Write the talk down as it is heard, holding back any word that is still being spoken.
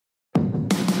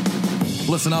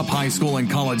Listen up, high school and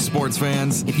college sports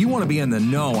fans. If you want to be in the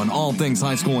know on all things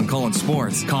high school and college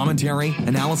sports, commentary,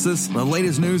 analysis, the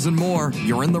latest news, and more,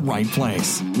 you're in the right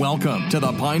place. Welcome to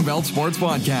the Pine Belt Sports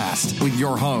Podcast with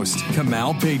your host,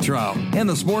 Kamal Petro, and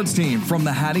the sports team from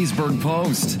the Hattiesburg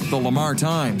Post, the Lamar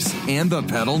Times, and the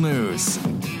Petal News.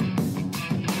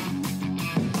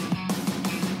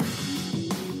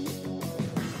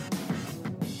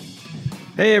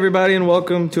 Hey everybody, and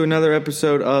welcome to another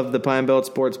episode of the Pine Belt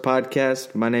Sports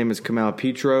Podcast. My name is Kamal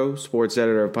Petro, sports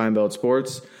editor of Pine Belt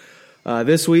Sports.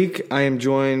 This week I am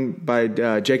joined by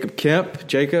Jacob Kemp.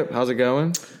 Jacob, how's it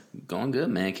going? Going good,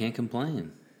 man. Can't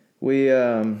complain. We,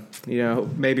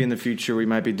 maybe in the future we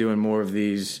might be doing more of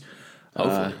these.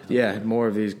 Hopefully. More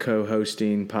of these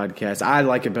co-hosting podcasts. I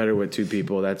like it better with two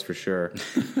people, that's for sure.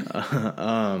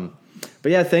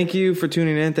 But yeah, thank you for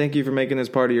tuning in. Thank you for making this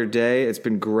part of your day. It's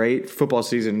been great. Football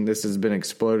season, this has been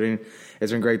exploding.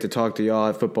 It's been great to talk to y'all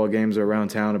at football games or around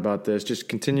town about this. Just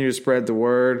continue to spread the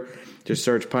word. Just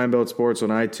search Pine Belt Sports on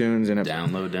iTunes. And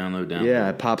Download. Yeah,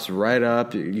 it pops right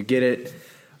up. You get it.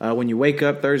 When you wake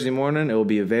up Thursday morning, it will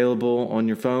be available on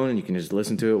your phone, and you can just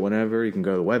listen to it whenever. You can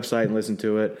go to the website and listen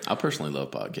to it. I personally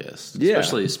love podcasts, yeah.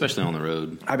 especially on the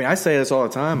road. I mean, I say this all the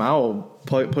time. I'll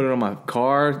put it on my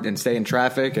car and stay in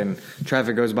traffic, and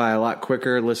traffic goes by a lot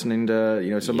quicker listening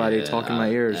to somebody talking in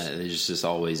my ears. It's just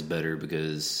always better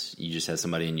because you just have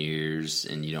somebody in your ears,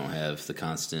 and you don't have the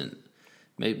constant.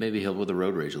 Maybe help with the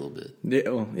road rage a little bit.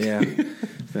 Yeah.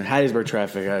 The Hattiesburg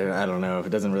traffic, I don't know. It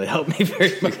doesn't really help me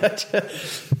very much.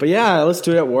 But yeah, I listen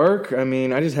to it at work. I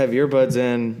mean, I just have earbuds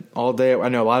in all day. I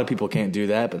know a lot of people can't do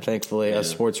that, but thankfully us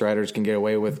sports writers can get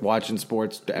away with watching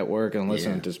sports at work and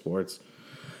listening to sports.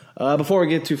 Before we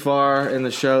get too far in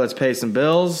the show, let's pay some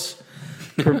bills.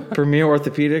 Premier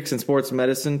Orthopedics and Sports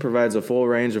Medicine provides a full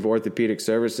range of orthopedic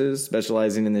services,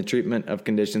 specializing in the treatment of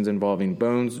conditions involving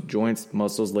bones, joints,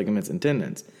 muscles, ligaments, and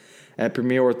tendons. At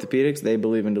Premier Orthopedics, they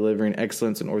believe in delivering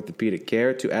excellence in orthopedic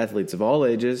care to athletes of all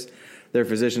ages. Their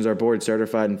physicians are board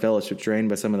certified and fellowship trained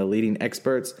by some of the leading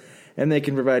experts, and they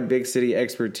can provide big city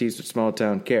expertise with small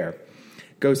town care.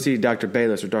 Go see Dr.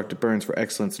 Bayless or Dr. Burns for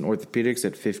excellence in orthopedics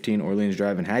at 15 Orleans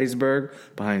Drive in Hattiesburg,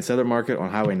 behind Southern Market on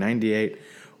Highway 98.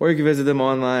 Or you can visit them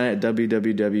online at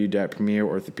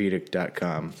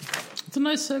www.premierorthopedic.com. It's a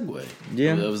nice segue.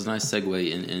 Yeah. That was a nice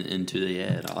segue into the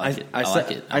ad. I like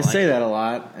it. I say that a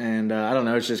lot, and I don't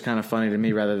know. It's just kind of funny to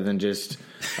me rather than just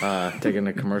taking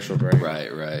a commercial break.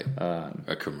 Right.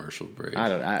 A commercial break.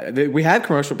 We have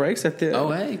commercial breaks at the.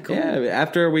 Oh, hey, cool. Yeah,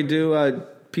 after we do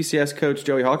PCS coach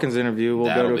Joey Hawkins interview,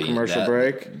 we'll go to a commercial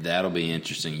break. That'll be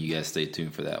interesting. You guys stay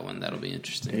tuned for that one. That'll be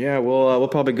interesting. Yeah, we'll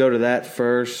probably go to that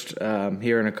first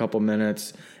here in a couple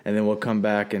minutes, and then we'll come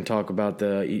back and talk about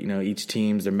each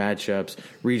teams, their matchups.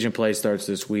 Region play starts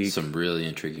this week. Some really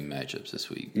intriguing matchups this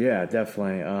week. Yeah,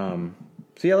 definitely.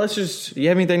 Let's just. You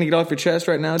have anything to get off your chest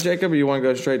right now, Jacob, or you want to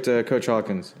go straight to Coach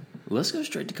Hawkins? Let's go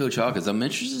straight to Coach Hawkins. I'm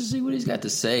interested to see what he's got to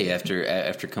say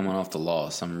after coming off the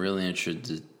loss. I'm really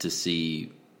interested to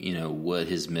see what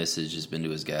his message has been to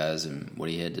his guys and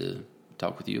what he had to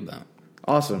talk with you about.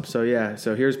 Awesome. So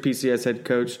here's PCS head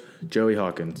coach Joey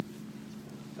Hawkins.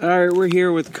 All right, we're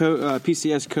here with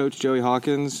PCS coach Joey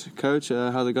Hawkins. Coach,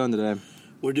 how's it going today?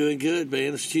 We're doing good,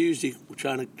 man. It's Tuesday. We're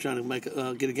trying to make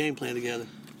get a game plan together.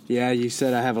 Yeah, you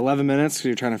said I have 11 minutes because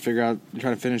you're trying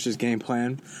to finish this game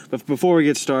plan. But before we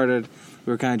get started,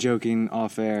 we were kind of joking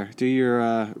off air. Do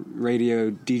your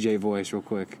radio DJ voice real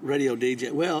quick. Radio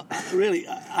DJ. Well, really,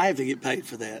 I have to get paid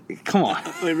for that. Come on.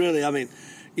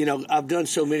 I've done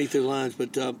so many through lines,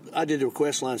 but I did the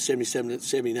request line 77 to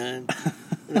 79.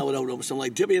 And I would open up something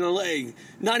like, Dippy in the leg,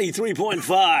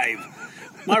 93.5.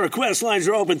 My request lines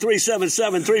are open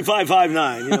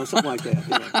 377-3559, something like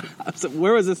that. So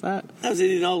where was this at? That was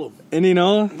Indianola.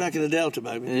 Indianola? Back in the Delta,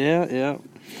 baby. Yeah.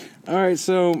 All right,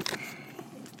 so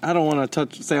I don't want to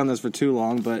stay on this for too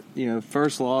long, but,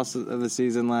 first loss of the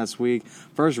season last week,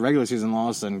 first regular season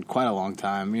loss in quite a long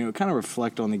time. Kind of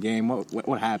reflect on the game.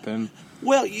 What happened?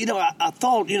 Well, I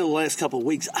thought, the last couple of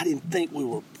weeks, I didn't think we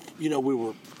were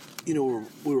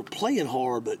playing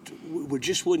hard, but we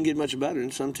just wouldn't get much better.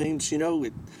 And some teams,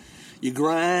 you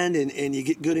grind and you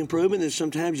get good improvement, and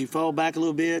sometimes you fall back a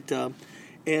little bit. I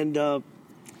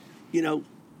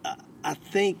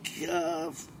think,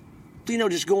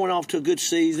 just going off to a good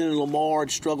season, and Lamar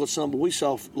had struggled some, but we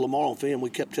saw Lamar on film. We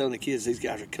kept telling the kids these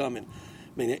guys are coming.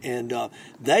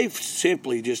 They've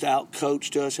simply just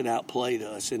out-coached us and outplayed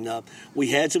us. And we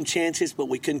had some chances, but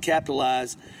we couldn't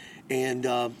capitalize.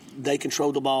 And they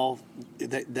controlled the ball.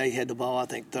 They had the ball, I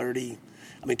think,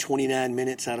 29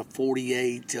 minutes out of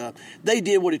 48. They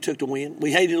did what it took to win.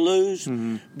 We hated to lose,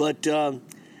 but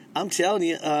I'm telling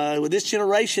you, with this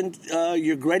generation,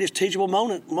 your greatest teachable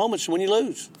moments when you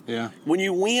lose. Yeah. When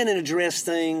you win and address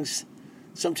things,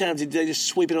 sometimes they just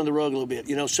sweep it on the rug a little bit,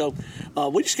 So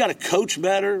we just got to coach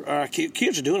better. Our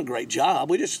kids are doing a great job.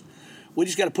 We just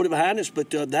got to put it behind us. But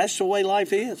that's the way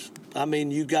life is. I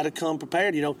mean, you got to come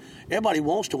prepared. Everybody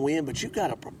wants to win, but you got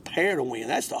to prepare to win.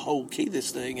 That's the whole key to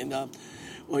this thing. And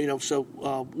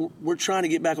we're trying to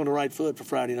get back on the right foot for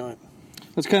Friday night.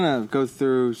 Let's kind of go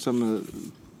through some of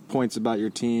the points about your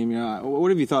team. What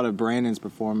have you thought of Brandon's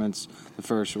performance the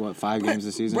first 5 games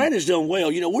this season? Brandon's done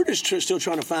well. We're just still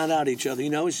trying to find out each other.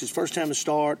 It's his first time to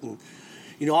start, and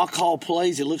I'll call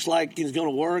plays. It looks like it's going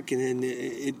to work, and then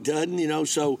it doesn't.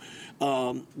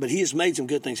 But he has made some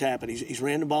good things happen. He's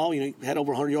ran the ball. He had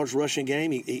over 100 yards rushing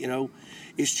game.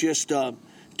 It's just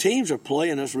teams are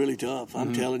playing us really tough.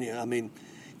 I'm telling you. I mean,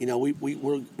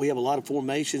 we have a lot of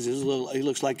formations. It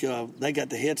looks like they got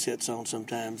the headsets on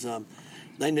sometimes.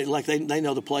 They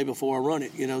know the play before I run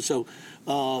it, So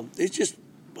it's just,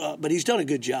 but he's done a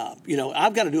good job.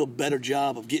 I've got to do a better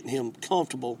job of getting him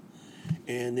comfortable.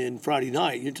 And then Friday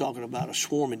night, you're talking about a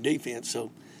swarming defense,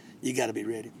 so you got to be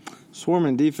ready.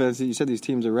 Swarming defense. You said these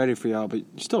teams are ready for y'all, but you're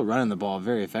still running the ball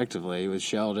very effectively with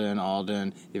Sheldon,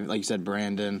 Alden, even, like you said,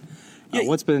 Brandon. Yeah.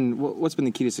 What's been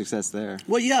the key to success there?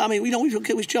 Well, yeah, I mean, we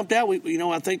jumped out.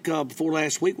 I think before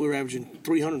last week we were averaging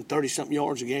 330 something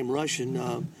yards a game rushing.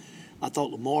 I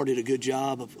thought Lamar did a good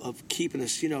job of keeping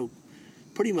us,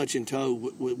 pretty much in tow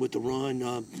with the run.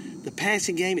 The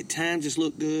passing game at times just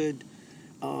looked good.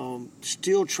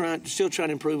 Still trying to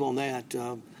improve on that.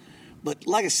 But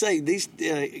like I say, these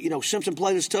Simpson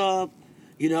played us tough.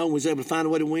 Was able to find a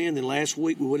way to win. Then last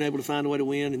week we weren't able to find a way to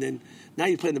win. And then now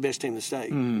you're playing the best team in the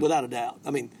state, without a doubt.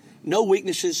 I mean, no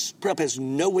weaknesses. Prep has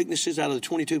no weaknesses out of the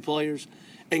 22 players,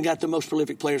 and got the most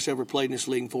prolific players ever played in this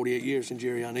league in 48 years in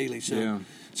Jerry Ely.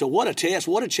 So what a test,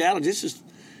 what a challenge.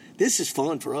 This is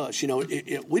fun for us.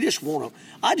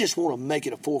 I just want to make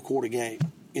it a 4-quarter game.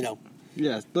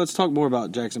 Yeah, let's talk more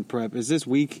about Jackson Prep. Is this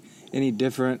week any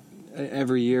different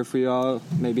every year for y'all?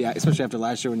 Maybe, especially after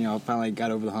last year when y'all finally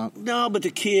got over the hump. No, but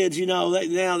the kids, now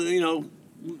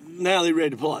they're ready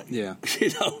to play. Yeah.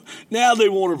 Now they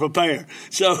want to prepare.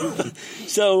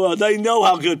 So they know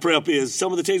how good Prep is.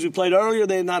 Some of the teams we played earlier,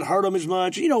 they had not hurt them as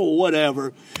much,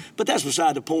 whatever. But that's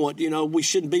beside the point. We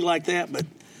shouldn't be like that.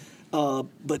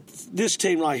 But this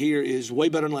team right here is way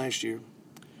better than last year.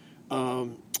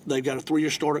 They've got a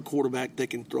 3-year start at quarterback. They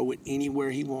can throw it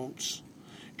anywhere he wants.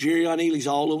 Jerry Ely's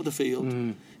all over the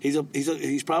field.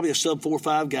 He's probably a sub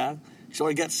 4.5 guy. He's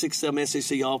already got 6-7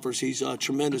 SEC offers. He's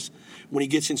tremendous. When he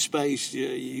gets in space,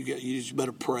 you just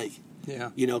better pray.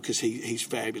 Yeah. Because he's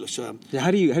fabulous.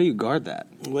 How do you guard that?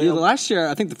 Well, last year,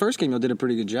 I think the first game y'all did a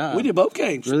pretty good job. We did both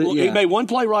games. Really? Well, yeah. He made one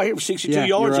play right here for 62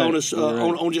 yards right. on us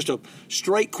on just a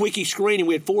straight quickie screen, and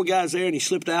we had 4 guys there, and he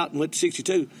slipped out and went to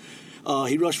 62.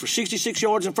 He rushed for 66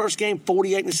 yards in the first game,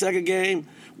 48 in the second game.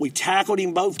 We tackled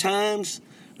him both times.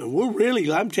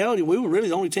 And I'm telling you, we were really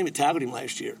the only team that tackled him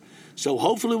last year. So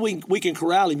hopefully we can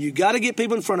corral him. You got to get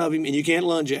people in front of him, and you can't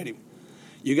lunge at him.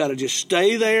 You got to just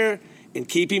stay there and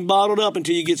keep him bottled up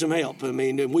until you get some help. I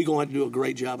mean, we're going to have to do a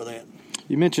great job of that.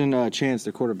 You mentioned Chance,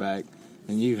 the quarterback,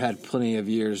 and you've had plenty of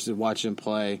years to watch him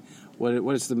play.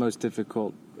 What is the most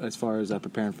difficult as far as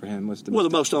preparing for him? The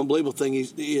most unbelievable thing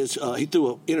is he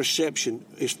threw an interception,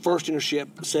 his first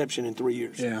interception in 3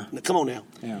 years. Yeah. Now, come on now.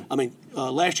 Yeah. I mean,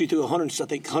 last year he threw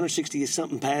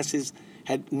 160-something passes,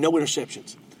 had no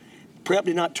interceptions. Prep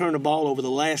did not turn the ball over the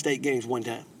last 8 games one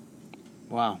time.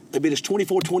 Wow. They beat us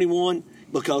 24-21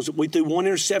 because we threw one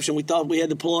interception. We thought we had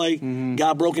to play.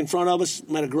 Guy broke in front of us,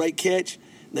 made a great catch.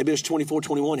 They beat us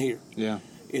 24-21 here. Yeah.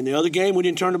 In the other game, we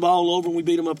didn't turn the ball over, and we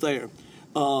beat them up there.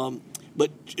 But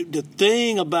the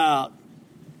thing about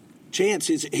Chance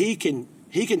is he can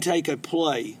take a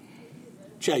play.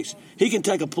 Chase. He can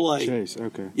take a play. Chase,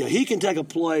 okay. Yeah, he can take a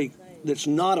play that's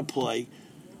not a play,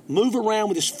 move around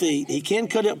with his feet. He can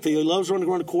cut upfield. He loves running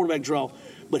the quarterback draw.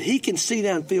 But he can see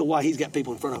downfield while he's got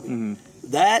people in front of him.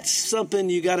 That's something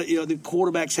the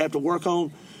quarterbacks have to work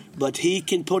on. But he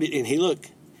can put it in.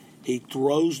 He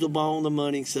throws the ball on the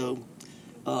money. So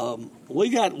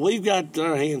we've got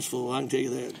our hands full. I can tell you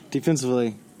that.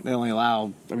 Defensively, they only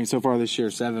allow, so far this year,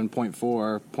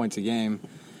 7.4 points a game.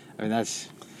 That's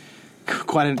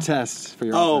quite a test for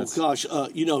your offense. Oh, gosh.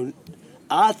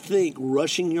 I think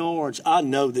rushing yards, I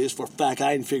know this for a fact.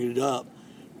 I hadn't figured it up.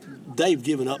 They've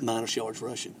given up minus yards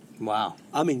rushing. Wow.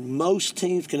 Most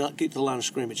teams cannot get to the line of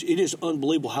scrimmage. It is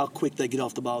unbelievable how quick they get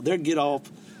off the ball. They get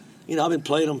off, I've been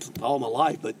playing them all my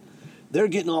life, but they're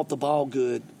getting off the ball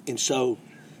good. And so,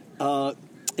 and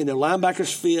their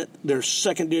linebackers fit. Their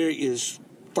secondary is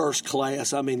first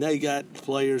class. I mean, they got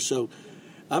players. So,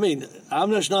 I mean,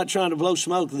 I'm just not trying to blow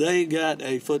smoke. They got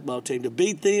a football team. To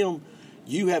beat them,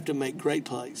 you have to make great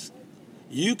plays.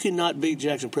 You cannot beat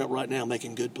Jackson Prep right now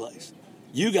making good plays.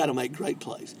 You got to make great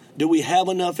plays. Do we have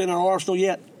enough in our arsenal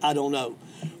yet? I don't know.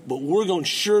 But we're going to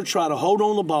sure try to hold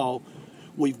on the ball.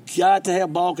 We've got to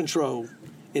have ball control.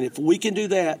 And if we can do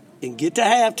that and get to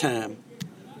halftime,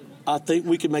 I think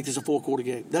we can make this a four-quarter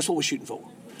game. That's what we're shooting for.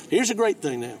 Here's a great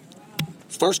thing now.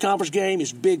 First conference game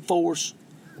is big for us.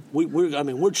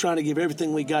 We're trying to give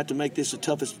everything we got to make this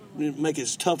make it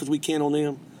as tough as we can on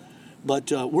them.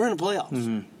 But we're in the playoffs.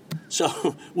 Mm-hmm.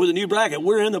 So with a new bracket,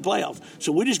 we're in the playoffs.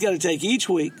 So we just got to take each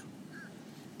week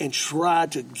and try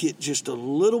to get just a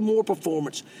little more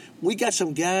performance. We got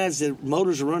some guys that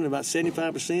motors are running about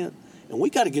 75%, and we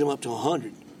got to get them up to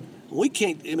 100. We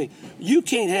can't. I mean, you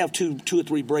can't have two or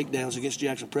three breakdowns against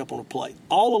Jackson Prep on a play.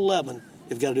 All 11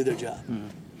 have got to do their job. Mm-hmm.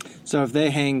 So if they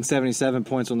hang 77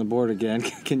 points on the board again,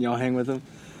 can y'all hang with them?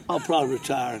 I'll probably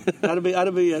retire. That'll be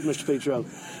Mr. Petro.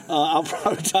 I'll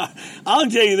probably retire. I'll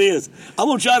tell you this. I'm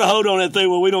going to try to hold on that thing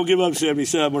where we don't give up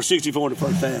 77 or 64 in the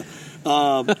first half.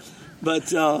 But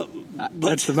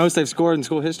that's the most they've scored in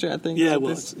school history, I think. Yeah, it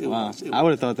was. I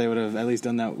would have thought they would have at least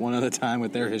done that one other time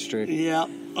with their history. Yeah.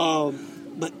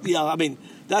 But, yeah, I mean,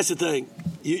 that's the thing.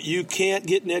 You can't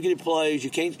get negative plays. You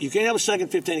can't have a second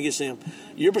 15 against them.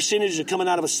 Your percentage of coming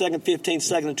out of a second 15,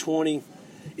 second and 20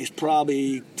 is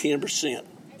probably 10%.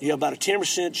 You have about a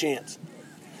 10% chance.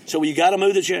 So you got to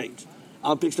move the chains.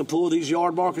 I'm fixing to pull these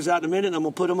yard markers out in a minute, and I'm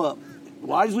going to put them up.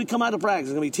 Why as we come out of practice,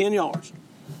 it's going to be 10 yards.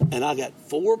 And I got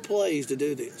 4 plays to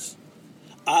do this.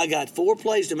 I got 4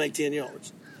 plays to make 10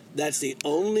 yards. That's the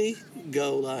only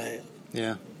goal I have.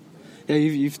 Yeah. Yeah,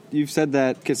 you've said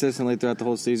that consistently throughout the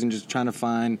whole season, just trying to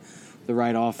find the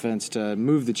right offense to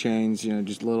move the chains,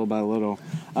 just little by little.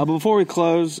 But before we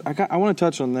close, I want to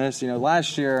touch on this.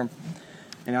 Last year,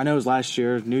 and I know it was last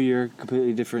year, new year,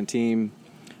 completely different team.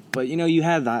 But, you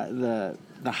had the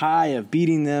high of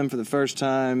beating them for the first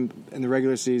time in the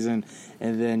regular season,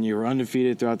 and then you were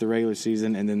undefeated throughout the regular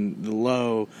season, and then the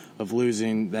low of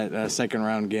losing that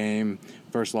second-round game,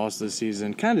 first loss of the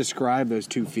season. Kind of describe those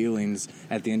two feelings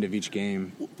at the end of each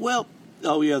game. Well,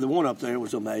 the one up there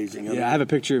was amazing. I have a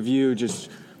picture of you just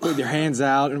with your hands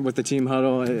out and with the team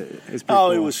huddle. It's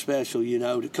cool. It was special,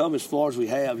 to come as far as we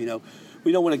have,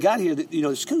 when I got here,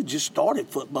 the school just started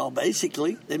football,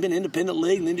 basically. They've been independent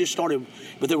league and then just started.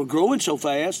 But they were growing so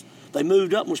fast, they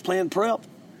moved up and was playing prep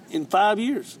in 5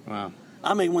 years. Wow.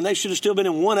 I mean, when they should have still been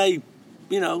in 1A,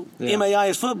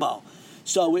 MAIS football.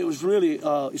 So it was really,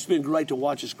 it's been great to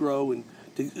watch us grow and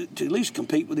to at least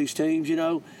compete with these teams,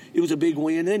 It was a big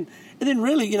win. And then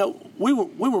really, we were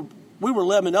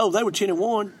 11-0. They were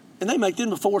 10-1. And they make them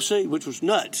the 4 seed, which was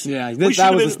nuts. Yeah, this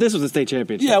was the state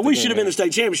championship. Yeah, we should have been the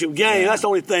state championship game. Yeah. That's the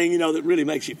only thing, that really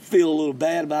makes you feel a little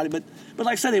bad about it. But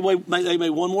like I said, they made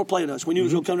one more play than us. We knew it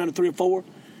was going to come down to 3 or 4.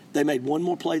 They made one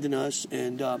more play than us.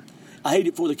 And I hate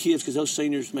it for the kids because those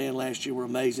seniors, man, last year were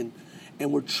amazing.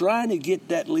 And we're trying to get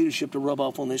that leadership to rub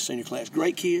off on this senior class.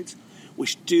 Great kids. We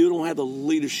still don't have the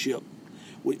leadership.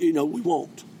 We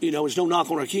won't. It's no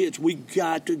knock on our kids. We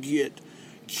got to get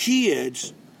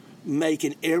kids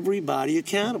making everybody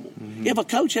accountable. Mm-hmm. If a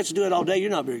coach has to do it all day,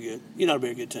 you're not very good. You're not a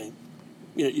very good team.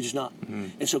 You're just not.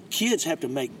 Mm-hmm. And so kids have to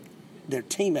make their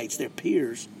teammates, their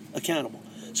peers, accountable.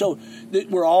 So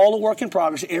we're all a work in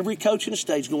progress. Every coach in the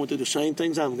state's going through the same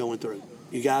things I'm going through.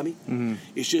 You got me? Mm-hmm.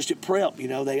 It's just at prep, they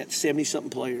got 70-something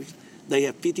players. They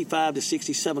have 55 to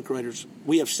 60 7th graders.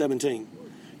 We have 17.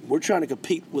 We're trying to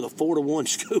compete with a 4-1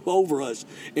 school over us.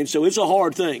 And so it's a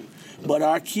hard thing. But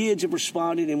our kids have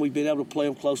responded, and we've been able to play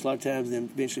them close a lot of times and then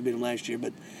eventually beat them last year.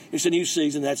 But it's a new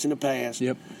season. That's in the past.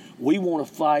 Yep. We want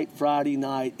to fight Friday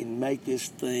night and make this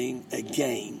thing a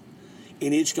game.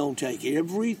 And it's going to take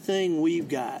everything we've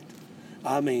got.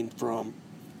 I mean, from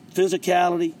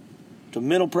physicality to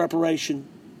mental preparation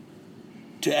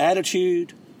to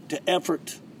attitude to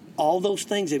effort. All those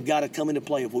things have got to come into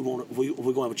play if we're going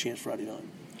to have a chance Friday night.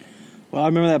 Well, I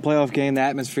remember that playoff game. The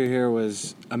atmosphere here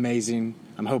was amazing.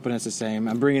 I'm hoping it's the same.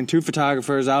 I'm bringing 2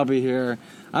 photographers. I'll be here.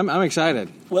 I'm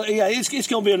excited. Well, yeah, it's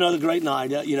going to be another great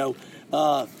night. Heck,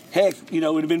 it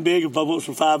would have been big if both of us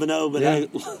were 5-0. But yeah,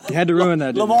 you had to ruin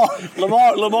that.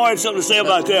 Lamar had something to say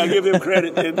about that. I give him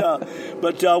credit.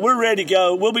 But we're ready to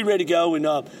go. We'll be ready to go, and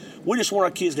we just want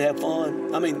our kids to have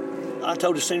fun. I mean, I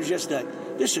told the seniors yesterday,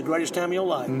 this is the greatest time of your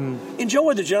life. Mm-hmm.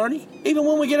 Enjoy the journey. Even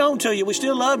when we get on to you, we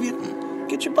still love you.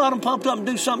 Get your bottom pumped up and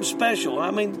do something special.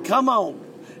 I mean, come on.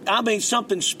 I mean,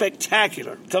 something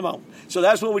spectacular. Come on. So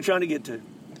that's what we're trying to get to.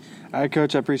 All right,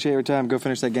 Coach, I appreciate your time. Go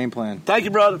finish that game plan. Thank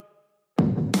you, brother.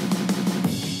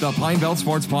 the Pine Belt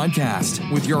Sports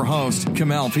Podcast with your host,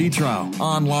 Kamel Petro,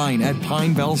 online at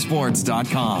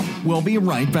pinebellsports.com. We'll be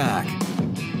right back.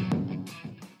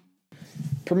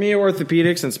 Premier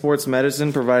Orthopedics and Sports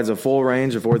Medicine provides a full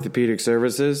range of orthopedic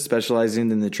services,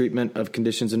 specializing in the treatment of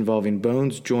conditions involving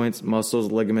bones, joints,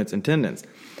 muscles, ligaments, and tendons.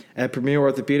 At Premier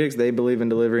Orthopedics, they believe in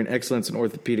delivering excellence in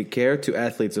orthopedic care to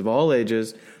athletes of all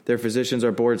ages. Their physicians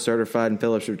are board certified and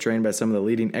fellowship trained by some of the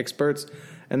leading experts,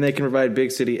 and they can provide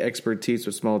big city expertise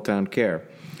with small town care.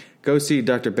 Go see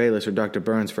Dr. Bayless or Dr.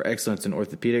 Burns for excellence in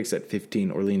orthopedics at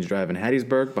 15 Orleans Drive in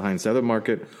Hattiesburg, behind Southern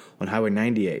Market on Highway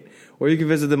 98. Or you can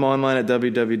visit them online at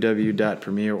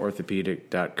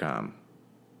www.premierorthopedic.com.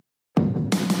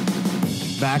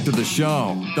 Back to the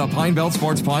show, the Pine Belt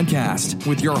Sports Podcast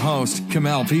with your host,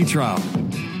 Kamel Petro.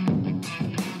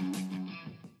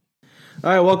 All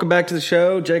right, welcome back to the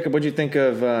show. Jacob, what did you think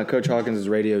of Coach Hawkins'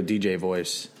 radio DJ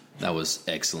voice? That was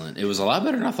excellent. It was a lot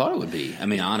better than I thought it would be. I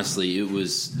mean, honestly, it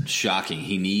was shocking.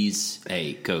 He needs,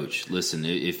 hey, Coach, listen,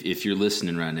 if you're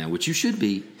listening right now, which you should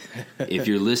be, if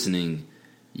you're listening,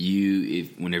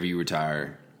 whenever you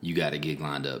retire, you got a gig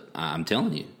lined up. I'm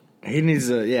telling you. He needs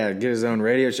to, get his own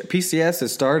radio show. PCS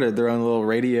has started their own little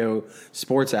radio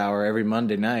sports hour every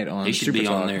Monday night on He should Super be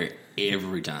Talk. on there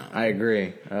every time. I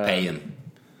agree. Pay him.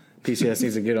 PCS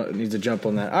needs to jump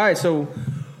on that. All right, so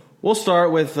we'll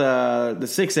start with the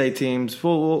 6A teams.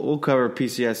 We'll cover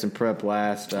PCS and Prep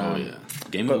last.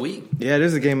 Game of the week. Yeah, it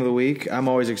is the game of the week. I'm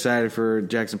always excited for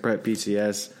Jackson Prep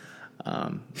PCS.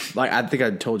 Like I think I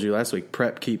told you last week,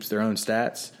 Prep keeps their own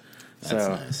stats. So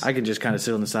nice. I can just kind of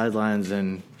sit on the sidelines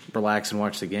and relax and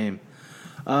watch the game.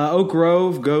 Oak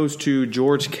Grove goes to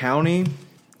George County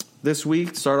this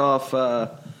week. Start off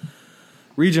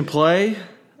region play.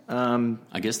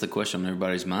 I guess the question on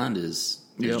everybody's mind is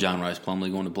John Rice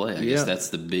Plumlee going to play? I guess that's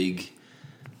the big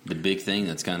thing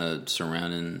that's kind of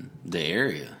surrounding the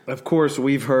area. Of course,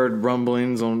 we've heard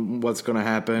rumblings on what's going to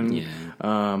happen. Yeah.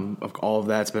 All of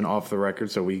that's been off the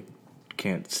record, so we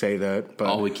can't say that. But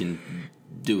all we can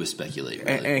do is speculate.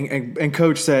 Really. And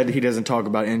Coach said he doesn't talk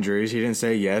about injuries. He didn't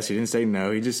say yes. He didn't say no.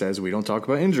 He just says we don't talk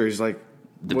about injuries. Like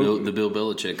the Bill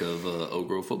Belichick of Oak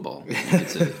Grove football.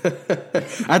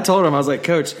 I told him, I was like,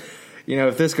 Coach,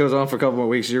 if this goes on for a couple more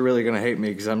weeks, you're really going to hate me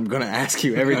because I'm going to ask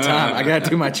you every time. I got to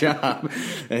do my job.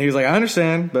 And he was like, I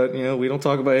understand, but we don't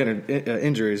talk about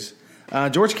injuries.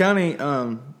 George County,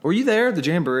 were you there at the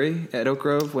Jamboree at Oak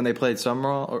Grove when they played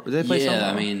Summerall? Or did they play Summerall?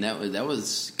 I mean that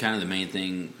was kind of the main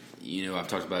thing. I've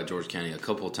talked about George County a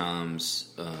couple of times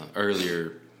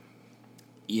earlier.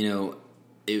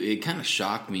 It kind of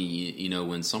shocked me,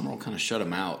 when Summerall kind of shut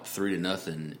them out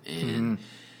 3-0, and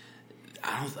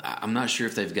I'm not sure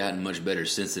if they've gotten much better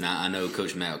since then. I know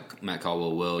Coach Matt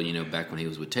Caldwell well, back when he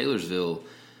was with Taylorsville,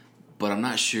 but I'm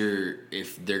not sure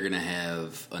if they're going to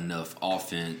have enough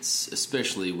offense,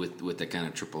 especially with that kind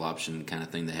of triple option kind of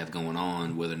thing they have going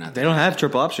on. Whether or not they don't have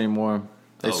triple option anymore.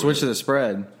 They switched to the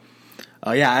spread.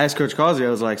 I asked Coach Causey.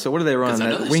 I was like, "So what do they run?" I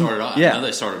know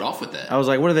they started off with that. I was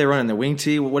like, "What do they run in the wing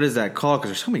tee? What is that called?" Because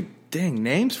there's so many dang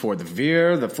names for it. The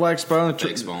veer, the flex bone,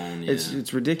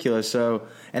 It's ridiculous. So,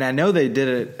 and I know they did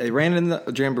it. They ran it in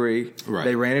the Jamboree. Right.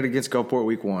 They ran it against Gulfport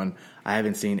week 1. I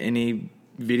haven't seen any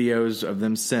videos of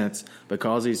them since. But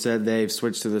Causey said they've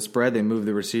switched to the spread. They moved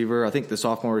the receiver. I think the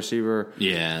sophomore receiver.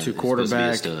 To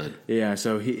quarterback. Stud. Yeah.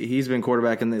 So he's been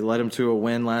quarterback, and they led him to a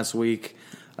win last week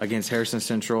against Harrison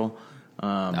Central.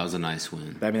 That was a nice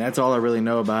win. I mean, that's all I really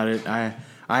know about it. I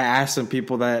asked some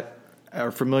people that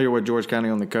are familiar with George County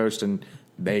on the coast, and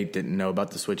they didn't know about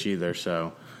the switch either.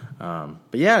 So, but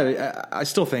yeah, I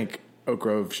still think Oak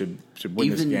Grove should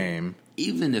win this game.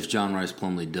 Even if John Rice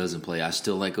Plumlee doesn't play, I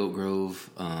still like Oak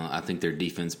Grove. I think their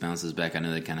defense bounces back. I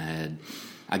know they kind of had,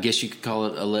 I guess you could call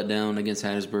it a letdown against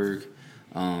Hattiesburg.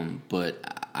 But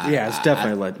it's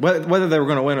definitely a letdown. Whether they were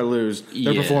going to win or lose,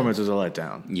 their performance is a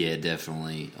letdown. Yeah,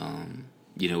 definitely.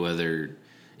 Whether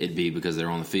it be because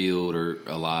they're on the field or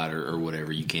a lot or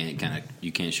whatever, you can't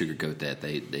sugarcoat that.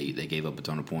 They gave up a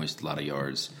ton of points, a lot of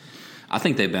yards. I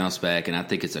think they bounced back, and I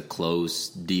think it's a close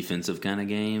defensive kind of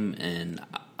game. And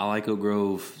I like Oak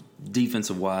Grove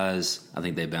defensive wise. I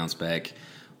think they bounce back,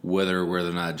 whether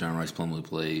or not John Rice Plumlee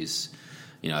plays.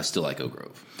 I still like Oak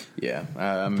Grove. Yeah,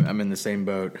 I'm in the same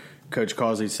boat. Coach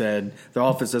Causey said the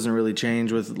offense doesn't really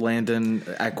change with Landon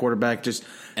at quarterback. And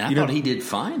I thought he did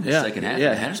fine the second half of the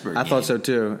Hattiesburg game. I thought so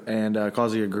too, and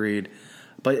Causey agreed.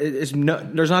 But there's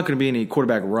not going to be any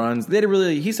quarterback runs.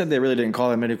 He said they really didn't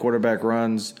call that many quarterback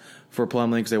runs for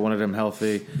Plumlee because they wanted him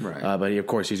healthy. Right. But of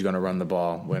course he's going to run the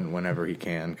ball whenever he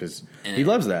can because he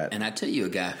loves that. And I tell you, a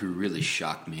guy who really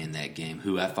shocked me in that game,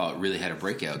 who I thought really had a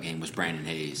breakout game, was Brandon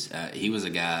Hayes. He was a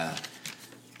guy.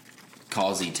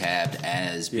 Causey tabbed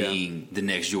as being the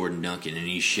next Jordan Duncan, and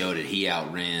he showed it. He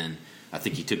outran. I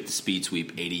think he took the speed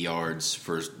sweep 80 yards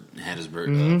for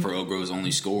Hattiesburg for Oak Grove's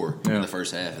only score in the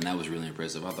first half, and that was really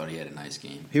impressive. I thought he had a nice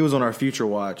game. He was on our future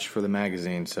watch for the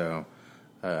magazine, so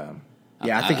I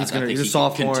think he's going to. He's a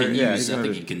sophomore. I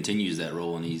think he continues that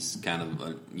role, and he's kind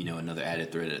of another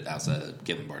added threat outside of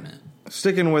Kevin Barnett.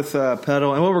 Sticking with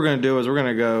Petal, and what we're going to do is we're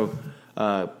going to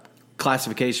go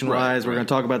classification-wise. We're going to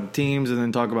talk about the teams and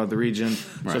then talk about the region.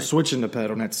 So switching to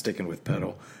Petal, not sticking with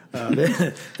Petal.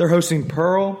 They're hosting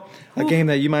Pearl, a game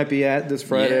that you might be at this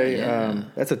Friday.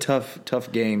 That's a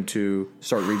tough game to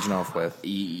start region off with.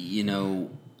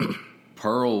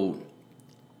 Pearl.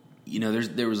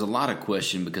 There was a lot of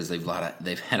question because they've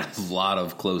had a lot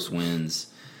of close wins.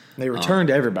 They returned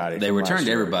everybody. They returned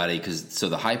everybody so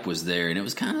the hype was there, and it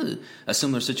was kind of a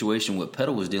similar situation what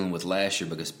Petal was dealing with last year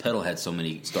because Petal had so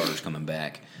many starters coming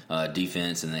back,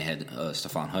 defense, and they had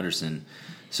Stephon Hutterson.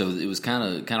 So it was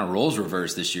kind of roles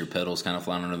reversed this year. Petal's kind of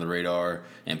flying under the radar,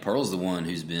 and Pearl's the one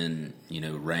who's been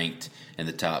ranked in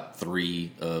the top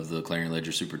 3 of the Clarion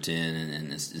Ledger Super 10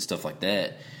 and stuff like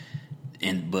that.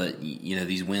 But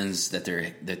these wins that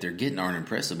they're getting aren't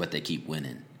impressive, but they keep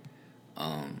winning.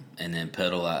 And then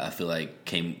Petal, I feel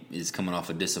like is coming off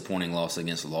a disappointing loss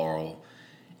against Laurel.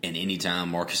 And anytime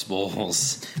Marcus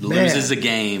Bowles loses a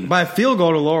game by a field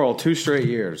goal to Laurel 2 straight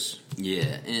years.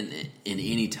 Yeah, and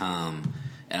any time,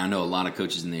 and I know a lot of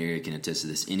coaches in the area can attest to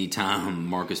this. Anytime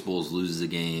Marcus Bowles loses a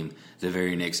game, the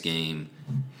very next game,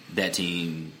 that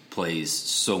team plays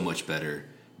so much better.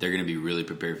 They're going to be really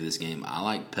prepared for this game. I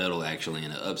like Petal actually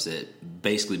in an upset,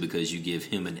 basically because you give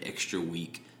him an extra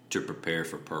week to prepare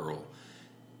for Pearl,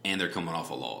 and they're coming off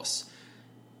a loss.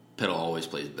 Petal always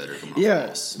plays better coming off a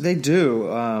loss. They do.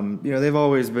 They've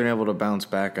always been able to bounce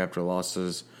back after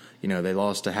losses. They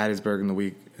lost to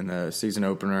Hattiesburg in the season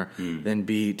opener, then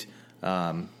beat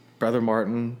Brother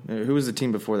Martin. Who was the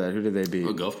team before that? Who did they beat?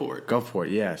 Gulfport.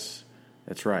 Gulfport, yes.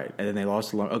 That's right. And then they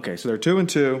lost to okay, so they're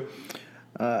 2-2.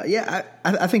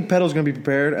 I think Petal's going to be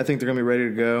prepared. I think they're going to be ready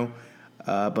to go.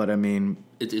 But I mean,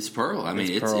 it's Pearl. I mean,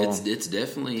 it's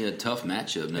definitely a tough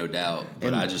matchup, no doubt.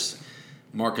 But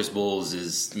Marcus Bowles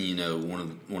is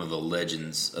one of the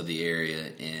legends of the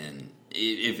area, and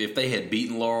if they had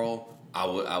beaten Laurel, I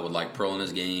would like Pearl in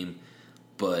this game.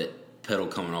 But Petal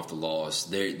coming off the loss,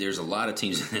 there's a lot of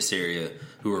teams in this area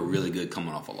who are really good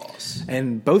coming off a loss,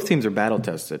 and both teams are battle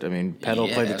tested. I mean, Petal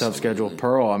played a tough schedule.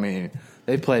 Pearl, I mean,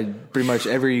 they played pretty much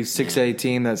every 6A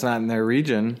team that's not in their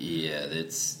region. Yeah,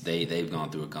 they've gone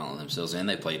through a gauntlet themselves, and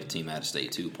they played a team out of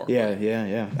state too.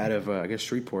 Yeah, out of I guess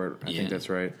Shreveport. I think that's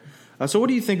right. So, what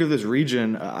do you think of this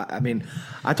region? I mean,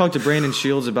 I talked to Brandon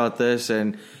Shields about this,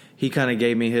 and he kind of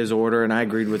gave me his order, and I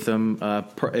agreed with him.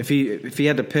 If he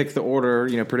had to pick the order,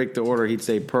 predict the order, he'd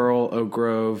say Pearl, Oak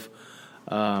Grove,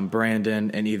 Brandon,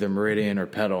 and either Meridian or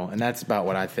Petal, and that's about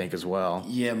what I think as well.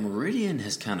 Yeah, Meridian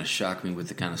has kind of shocked me with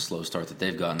the kind of slow start that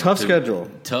they've gotten. Tough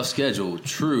schedule.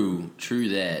 True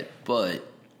that, but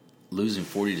losing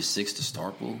 40-6 to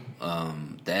Starkville,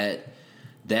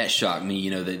 that shocked me.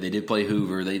 They did play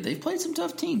Hoover. They've played some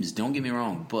tough teams. Don't get me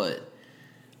wrong, but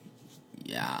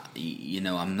yeah,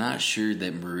 I'm not sure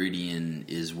that Meridian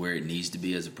is where it needs to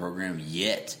be as a program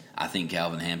yet. I think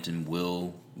Calvin Hampton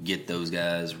will get those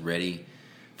guys ready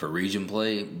for region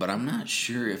play, but I'm not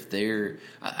sure if they're.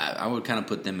 I would kind of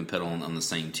put them and Petal on the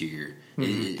same tier.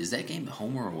 Mm-hmm. Is that game at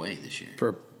home or away this year?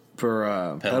 For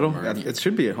Petal, it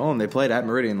should be at home. They played at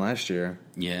Meridian last year.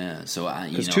 Yeah, so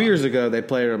because 2 years ago they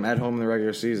played them at home in the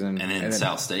regular season, and then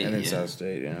South State, South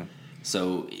State, yeah.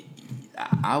 So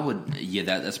I would,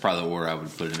 that's probably the order I would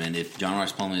put them in. If John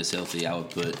Rice Plumlee is healthy, I would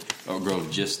put Oak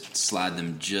Grove, just slide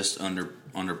them just under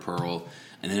Pearl,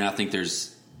 and then I think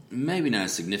there's maybe not a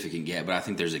significant gap, but I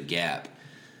think there's a gap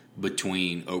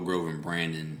between Oak Grove and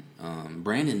Brandon.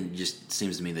 Brandon just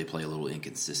seems to me they play a little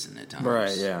inconsistent at times.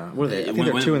 Right, yeah. What are they? I think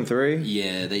they're 2-3.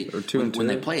 Yeah, when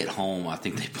they play at home, I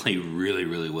think they play really,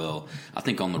 really well. I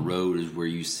think on the road is where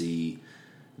you see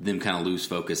them kind of lose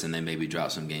focus and they maybe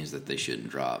drop some games that they shouldn't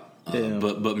drop.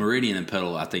 But Meridian and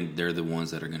Petal, I think they're the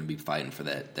ones that are going to be fighting for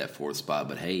that fourth spot.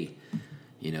 But hey,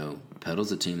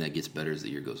 Petal's a team that gets better as the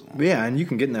year goes along. Yeah, and you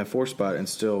can get in that 4th spot and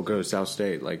still go to South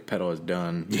State like Petal has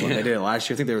done. Yeah. They did it last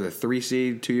year. I think they were the 3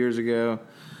 seed 2 years ago.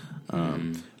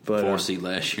 But 4 seed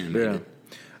last year.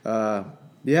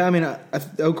 Yeah, I mean,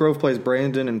 Oak Grove plays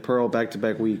Brandon and Pearl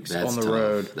back-to-back weeks on the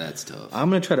road. That's tough. I'm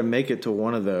going to try to make it to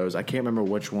one of those. I can't remember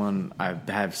which one I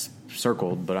have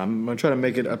circled, but I'm going to try to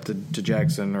make it up to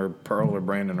Jackson or Pearl or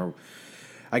Brandon or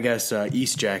I guess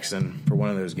East Jackson for one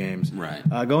of those games. Right.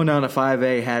 Going down to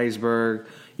 5A, Hattiesburg.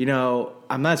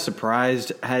 I'm not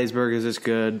surprised Hattiesburg is this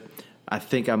good. I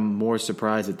think I'm more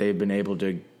surprised that they've been able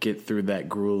to get through that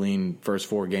grueling first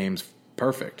 4 games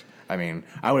perfect. I mean,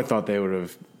 I would have thought they would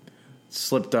have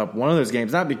slipped up one of those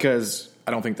games, not because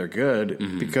I don't think they're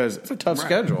good, because it's a tough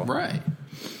schedule. Right.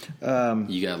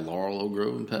 You got Laurel, Oak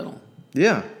Grove, and Petal.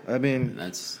 Yeah, I mean,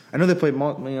 I know they played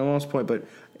Moss Point, but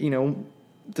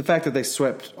the fact that they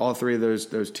swept all 3 of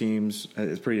those teams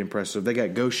is pretty impressive. They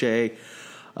got Gaucher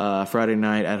Friday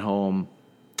night at home.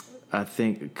 I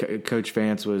think Coach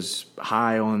Vance was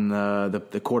high on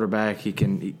the quarterback.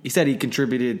 He said he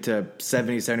contributed to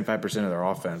 70-75% of their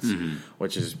offense,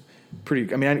 which is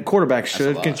pretty. I mean, quarterbacks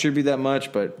should contribute that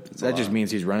much, but that just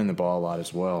means he's running the ball a lot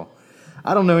as well.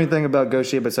 I don't know anything about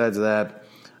Gaucher besides that.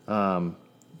 I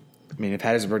mean, if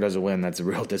Hattiesburg doesn't win, that's a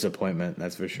real disappointment.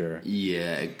 That's for sure.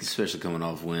 Yeah, especially coming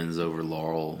off wins over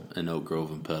Laurel and Oak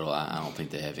Grove and Petal. I don't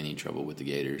think they have any trouble with the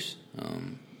Gators.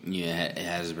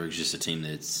 Hattiesburg's just a team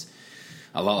that's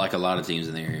a lot like a lot of teams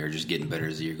in the area are just getting better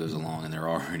as the year goes along, and they're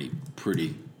already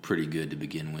pretty good to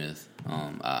begin with.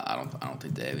 I don't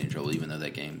think they have any trouble, even though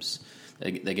that game's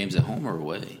at home or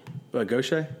away.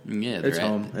 Gaucher? Yeah, it's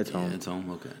home. It's home.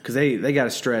 Okay, because they got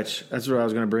a stretch. That's what I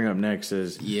was going to bring up next.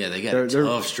 They got a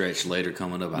tough stretch later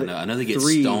coming up. I know they get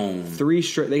Stone 3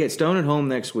 straight. They get Stone at home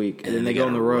next week, and then they go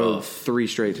on the road 3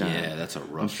 straight times. Yeah, that's a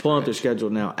rough. I'm pulling up their schedule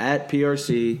now at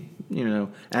PRC.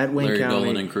 At Wayne Larry County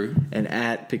Dolan and crew, and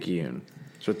at Picayune.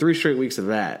 So 3 straight weeks of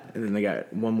that, and then they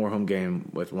got one more home game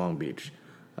with Long Beach.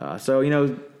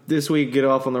 So this week get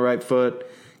off on the right foot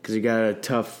because you got a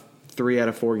tough 3 out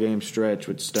of 4 game stretch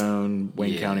with Stone,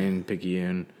 Wayne County, and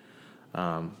Picayune.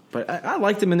 But I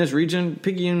like them in this region.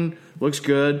 Picayune looks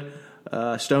good.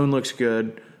 Stone looks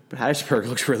good. But Hattiesburg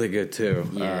looks really good too.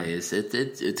 Yeah,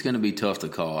 it's going to be tough to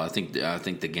call. I think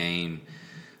the game.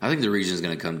 I think the region is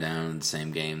going to come down in the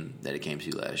same game that it came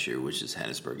to last year, which is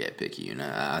Hattiesburg at Picayune.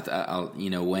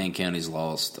 Wayne County's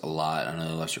lost a lot. I know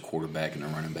they lost their quarterback and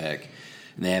their running back,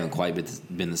 and they haven't quite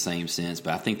been the same since.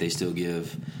 But I think they still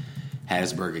give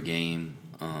Hattiesburg a game.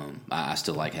 I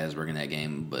still like Hattiesburg in that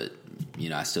game, but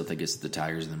I still think it's the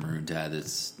Tigers and the Maroon Tide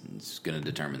that's going to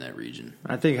determine that region.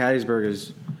 I think Hattiesburg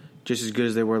is just as good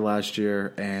as they were last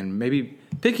year, and maybe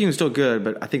Picayune's still good,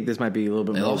 but I think this might be a little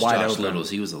bit more wide open. Littles.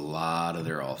 He was a lot of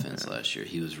their offense last year.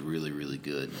 He was really, really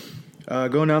good.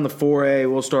 Going down the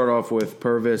 4A, we'll start off with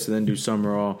Purvis and then do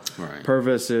Summerall. Right.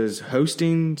 Purvis is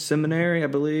hosting Seminary, I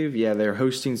believe. Yeah, they're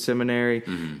hosting Seminary.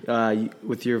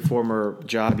 With your former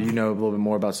job, you know a little bit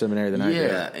more about Seminary than I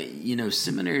do. Yeah,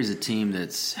 Seminary is a team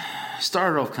that's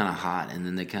started off kind of hot, and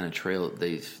then they kind of trailed.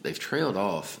 They've trailed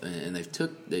off, and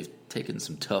they've taken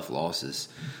some tough losses.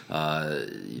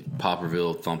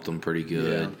 Poplarville thumped them pretty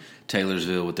good. Yeah.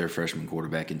 Taylorsville with their freshman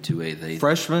quarterback in 2A.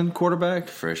 Freshman quarterback?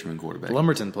 Freshman quarterback.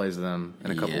 Lumberton plays them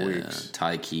in a couple weeks.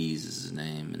 Ty Keys is his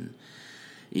name.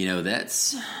 And,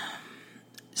 that's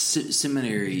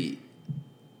Seminary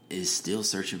is still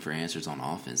searching for answers on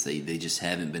offense. They just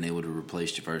haven't been able to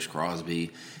replace Javers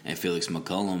Crosby and Felix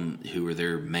McCullum, who were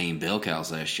their main bell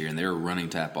cows last year, and they're a running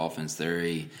type offense. They're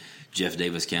a Jeff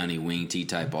Davis County wing T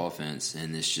type offense,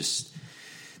 and it's just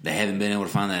they haven't been able to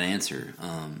find that answer.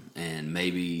 And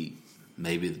maybe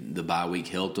the bye week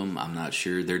helped them. I'm not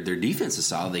sure. Their defense is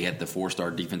solid. They got the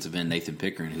 4-star defensive end Nathan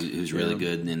Pickering, who's really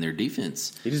good in their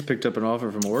defense. He just picked up an offer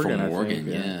from Oregon. I think.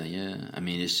 Yeah. I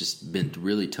mean, it's just been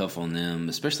really tough on them,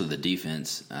 especially the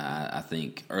defense. I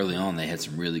think early on they had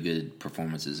some really good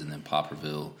performances, and then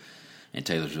Poplarville and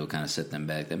Taylorsville kind of set them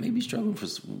back. They may be struggling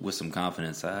with some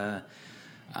confidence.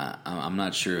 I'm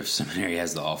not sure if Seminary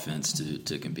has the offense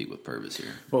to compete with Purvis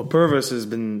here. Well, Purvis has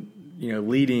been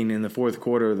leading in the fourth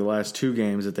quarter of the last 2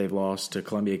 games that they've lost to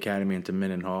Columbia Academy and to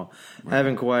Mendenhall. Right.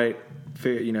 Haven't quite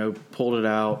pulled it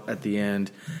out at the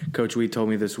end. Coach Wheat told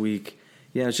me this week,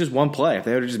 it's just one play. If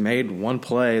they would have just made one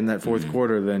play in that fourth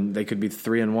quarter, then they could be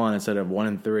 3-1 instead of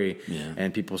 1-3,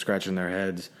 and people scratching their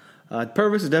heads.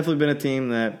 Purvis has definitely been a team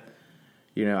that,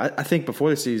 I think before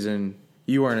the season –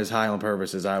 you weren't as high on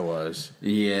Purvis as I was.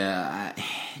 Yeah,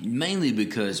 mainly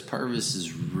because Purvis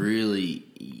is really,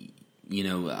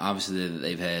 obviously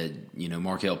they've had,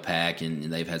 Markel Pack,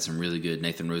 and they've had some really good,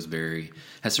 Nathan Roseberry,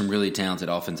 has some really talented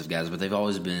offensive guys, but they've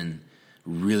always been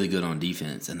really good on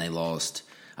defense, and they lost,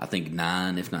 I think,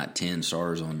 9, if not 10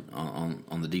 starters on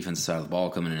the defensive side of the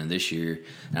ball coming in this year,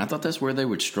 and I thought that's where they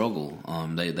would struggle.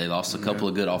 They lost a couple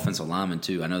of good offensive linemen,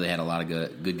 too. I know they had a lot of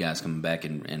good guys coming back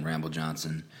in Ramble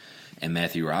Johnson and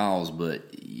Matthew Riles, but,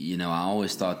 I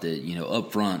always thought that,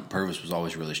 up front, Purvis was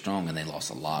always really strong, and they lost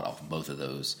a lot off of both of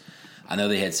those. I know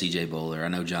they had C.J. Bowler. I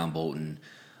know John Bolton.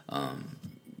 I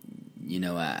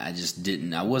just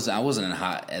didn't – I wasn't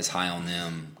as high on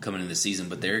them coming into the season,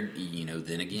 but they're,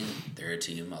 then again, they're a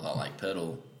team a lot like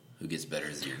Petal who gets better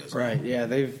as the year goes on. Right, yeah.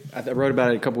 I wrote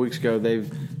about it a couple weeks ago. They've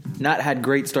not had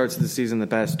great starts to the season the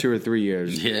past 2 or 3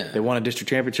 years. Yeah. They won a district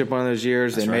championship one of those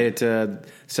years. That's they made it to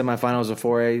semifinals of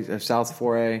 4A, of South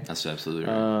 4A. That's absolutely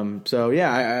right. So,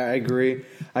 yeah, I agree.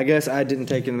 I guess I didn't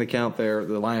take into account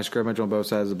the line of scrimmage on both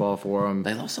sides of the ball for them.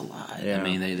 They lost a lot. Yeah. I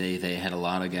mean, they had a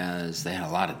lot of guys. They had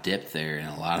a lot of depth there, and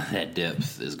a lot of that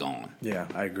depth is gone. Yeah,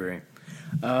 I agree.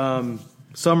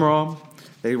 Summerall,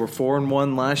 they were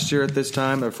 4-1 last year at this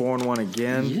time. They're 4-1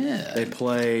 again. Yeah. They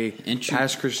play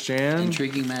Pass Christian.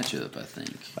 Intriguing matchup, I think.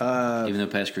 Even though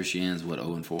Pass Christian's,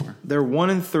 0-4? They're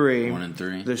 1-3.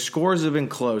 1-3. The scores have been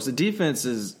close. The defense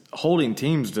is holding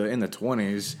teams in the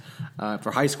 20s.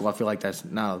 For high school, I feel like that's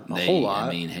not a whole lot.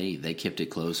 I mean, hey, they kept it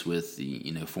close with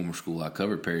the former school I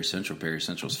covered, Perry Central. Perry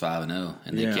Central's 5-0,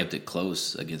 and they kept it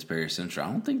close against Perry Central.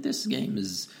 I don't think this game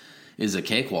is a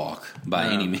cakewalk by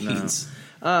any means. No.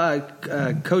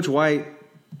 Coach White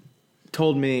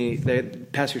told me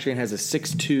that Pastor Shane has a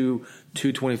 6'2",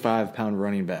 225-pound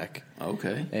running back.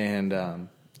 Okay. And, all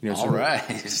right.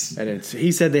 And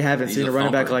he said they haven't seen a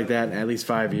running back thumper. like that in at least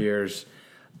 5 years.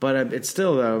 But it's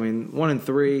still, though,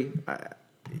 1-3.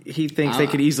 He thinks they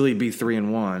could easily be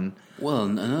 3-1. Well,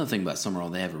 another thing about Summerall,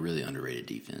 they have a really underrated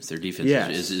defense. Their defense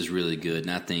is really good,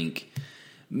 and I think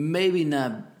maybe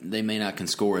not. They may not can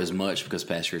score as much because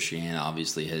Pastor Christian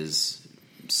obviously has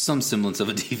some semblance of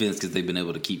a defense because they've been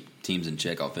able to keep teams in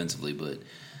check offensively. But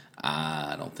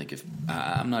I don't think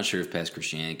I'm not sure if Pastor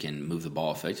Christian can move the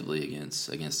ball effectively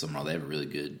against Summerall. They have a really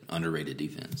good underrated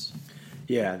defense.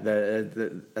 Yeah,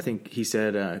 I think he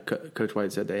said, Coach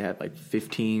White said they had like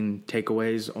 15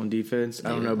 takeaways on defense. I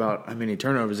don't know about how many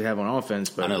turnovers they have on offense,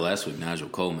 but I know last week Nigel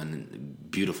Coleman,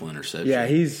 beautiful interception. Yeah,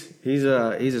 he's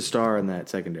a star in that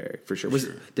secondary for sure.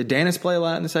 Did Dennis play a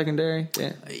lot in the secondary?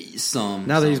 Yeah. Some.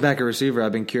 Now that he's back at receiver,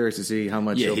 I've been curious to see how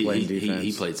much he'll play in defense.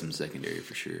 He played some secondary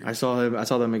for sure. I saw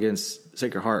them against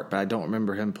Sacred Heart, but I don't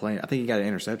remember him playing. I think he got an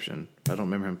interception. I don't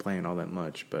remember him playing all that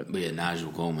much. But yeah,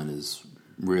 Nigel Coleman is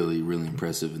really, really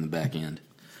impressive in the back end.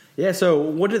 Yeah, so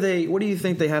what do you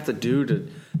think they have to do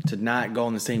to not go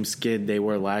on the same skid they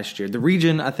were last year? The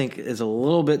region, I think, is a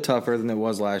little bit tougher than it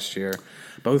was last year.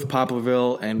 Both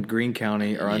Poplarville and Greene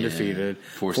County are undefeated.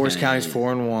 Forest County's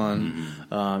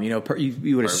 4-1. Mm-hmm.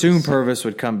 You would assume Purvis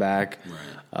would come back.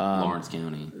 Right.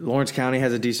 Lawrence County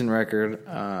has a decent record.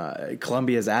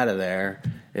 Columbia's out of there.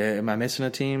 Am I missing a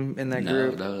team in that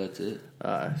group? No, that's it.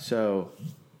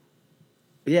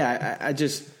 Yeah, I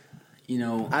just,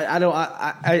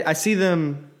 I see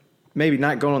them maybe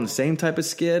not going on the same type of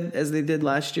skid as they did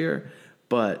last year,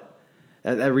 but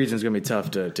that region's going to be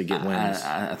tough to get wins.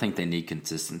 I think they need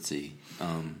consistency.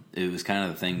 It was kind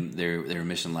of the thing they were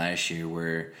missing last year,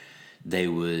 where they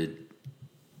would,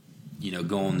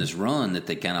 go on this run that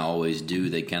they kind of always do.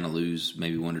 They kind of lose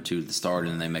maybe 1 or 2 at the start,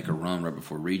 and then they make a run right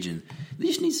before region. They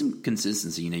just need some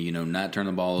consistency. Not turn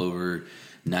the ball over,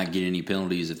 not get any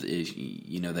penalties. If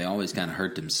they always kind of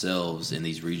hurt themselves in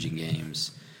these region games.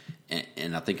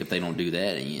 And I think if they don't do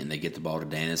that and they get the ball to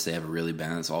Dennis, they have a really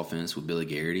balanced offense with Billy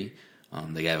Garrity.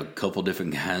 They have a couple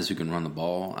different guys who can run the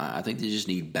ball. I think they just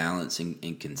need balance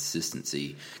and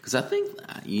consistency. Because I think,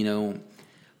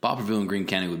 Poplarville and Greene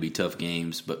County would be tough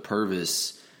games, but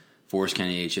Purvis, Forest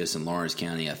County HS, and Lawrence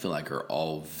County, I feel like are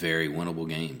all very winnable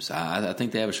games. I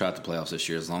think they have a shot at the playoffs this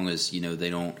year, as long as, they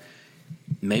don't.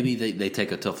 Maybe they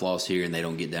take a tough loss here and they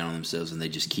don't get down on themselves and they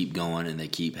just keep going and they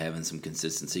keep having some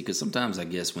consistency. Because sometimes, I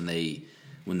guess, when they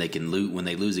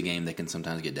lose a game, they can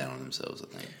sometimes get down on themselves, I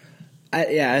think.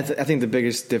 I think the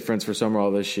biggest difference for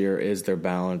Summerall this year is their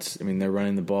balance. I mean, they're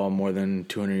running the ball more than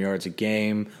 200 yards a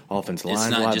game. Offensive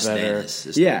line's a lot better.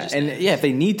 If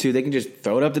they need to, they can just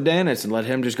throw it up to Dennis and let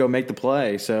him just go make the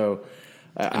play. So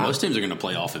most teams are going to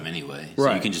play off him anyway, so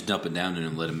right. You can just dump it down to him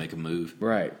and let him make a move.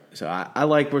 Right. So I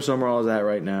like where Summerall is at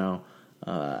right now.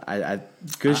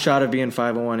 Good shot of being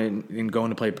 5-1 and going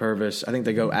to play Purvis. I think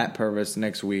they go at Purvis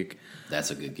next week.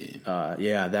 That's a good game.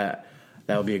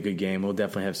 That'll be a good game. We'll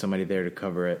definitely have somebody there to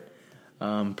cover it.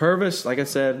 Purvis, like I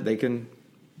said, they can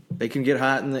get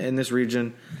hot in this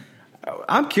region.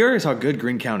 I'm curious how good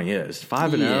Greene County is.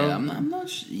 5-0. Yeah, I'm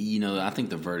not. I think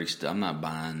the verdict. I'm not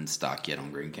buying stock yet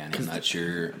on Greene County. I'm not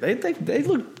sure. They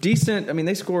look decent. I mean,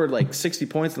 they scored like 60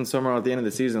 points in Summerall at the end of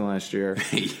the season last year.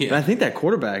 Yeah. But I think that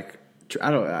quarterback.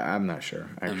 I'm not sure.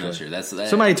 Actually. I'm not sure.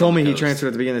 Somebody told me he transferred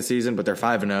at the beginning of the season, but they're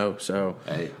 5-0. So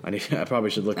hey, I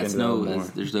probably should look into that more.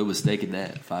 There's no mistake in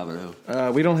that.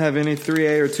 5-0. We don't have any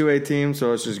 3A or 2A teams, so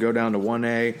let's just go down to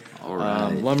 1A. All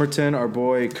right. Lumberton, our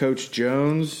boy Coach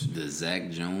Jones. The Zach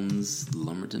Jones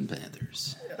Lumberton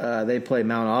Panthers. They play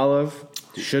Mount Olive.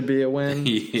 Should be a win.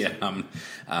 Yeah,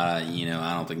 I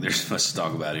don't think there's much to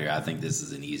talk about here. I think this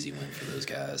is an easy win for those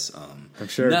guys. I'm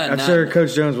sure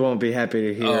Coach Jones won't be happy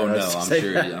to hear. Oh no, us say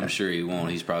that. I'm sure he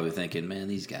won't. He's probably thinking, man,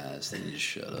 these guys, they need to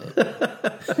shut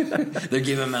up. They're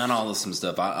giving him out all of some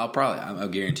stuff. I'll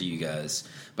guarantee you guys,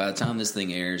 by the time this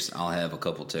thing airs, I'll have a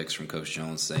couple texts from Coach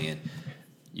Jones saying,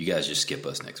 you guys just skip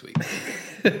us next week.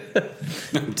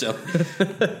 I'm telling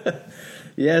you.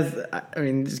 Yes, I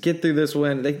mean, just get through this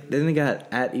win. They got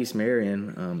at East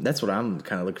Marion. That's what I'm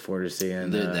kind of looking forward to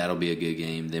seeing. That'll be a good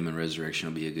game. Them and Resurrection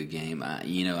will be a good game.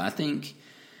 I think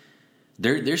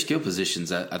their skill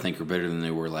positions, I think, are better than they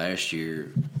were last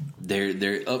year.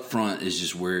 Their up front is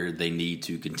just where they need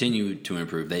to continue to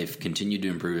improve. They've continued to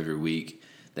improve every week.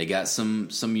 They got some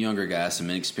younger guys, some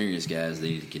inexperienced guys.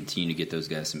 They need to continue to get those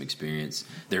guys some experience.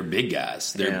 They're big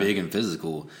guys. They're big and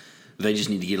physical. They just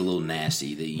need to get a little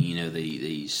nasty. They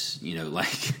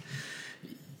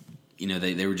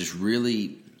were just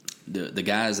really the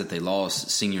guys that they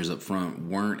lost, seniors up front,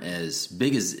 weren't as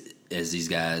big as these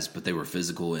guys, but they were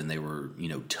physical and they were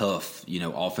tough.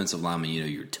 Offensive linemen,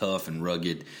 you're tough and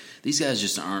rugged. These guys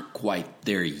just aren't quite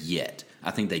there yet. I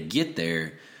think they get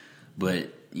there, but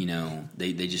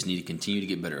they just need to continue to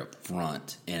get better up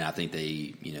front, and I think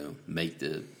they make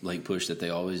the late push that they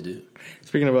always do.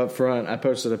 Speaking of up front, I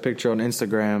posted a picture on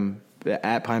Instagram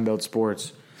at Pine Belt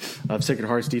Sports of Sacred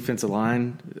Heart's defensive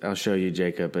line. I'll show you,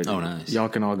 Jacob. But nice. Y'all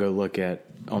can all go look at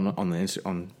on the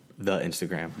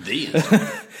Instagram.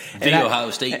 The Ohio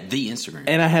State, the Instagram.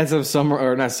 And I had some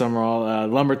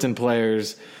Lumberton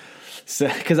players.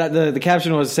 Because the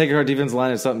caption was Sacred Heart defensive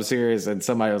line is something serious, and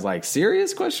somebody was like,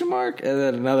 "Serious?" ? And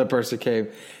then another person came.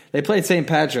 They played St.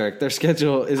 Patrick. Their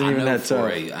schedule isn't even that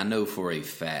tough. I know for a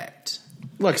fact.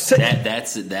 Look,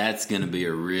 that's going to be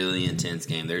a really intense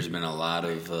game. There's been a lot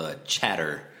of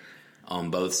chatter on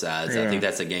both sides. Yeah. I think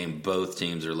that's a game both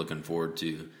teams are looking forward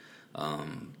to.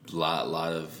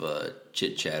 Lot of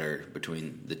chit chatter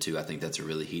between the two. I think that's a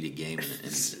really heated game.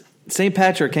 And St.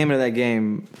 Patrick came into that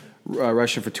game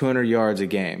rushing for 200 yards a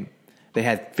game. They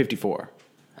had 54.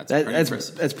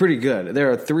 That's pretty good.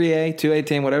 They're a 3A, 2A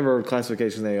team, whatever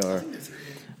classification they are.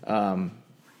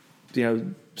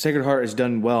 Sacred Heart has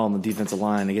done well on the defensive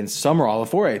line against Summerall, a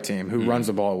 4A team who runs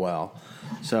the ball well.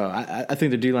 So I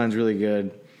think the D line's really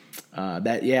good.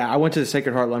 I went to the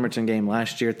Sacred Heart Lumberton game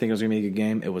last year thinking it was going to be a good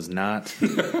game. It was not.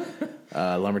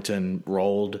 Lumberton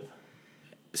rolled.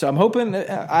 So I'm hoping.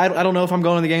 I don't know if I'm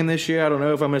going to the game this year. I don't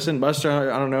know if I'm going to send Buster.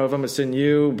 I don't know if I'm going to send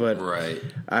you. But right.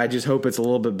 I just hope it's a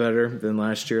little bit better than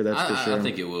last year. That's for sure. I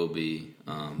think it will be.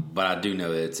 But I do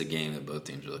know that it's a game that both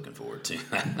teams are looking forward to.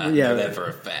 I Yeah, know that for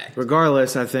a fact.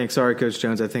 Regardless, I think. Sorry, Coach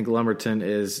Jones. I think Lumberton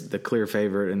is the clear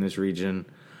favorite in this region.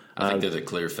 I think they're the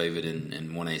clear favorite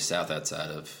in 1A South outside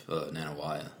of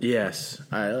Nanawaya. Yes.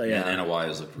 Yeah,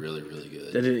 Nanawaya's look really, really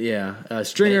good.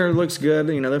 Stringer looks good.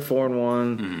 They're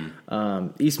 4-1.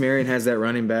 Mm-hmm. East Marion has that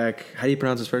running back. How do you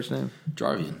pronounce his first name?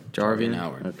 Jarvian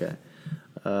Howard. Okay.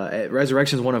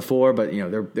 Resurrection's 1-4, but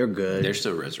they're good. They're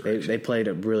still Resurrection. They played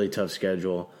a really tough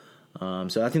schedule.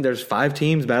 So I think there's 5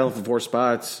 teams battling for 4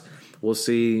 spots. We'll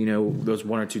see. Those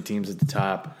 1 or 2 teams at the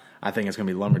top. I think it's going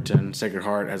to be Lumberton. Sacred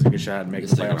Heart has a good shot at making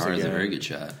the playoffs again. Sacred Heart has a very good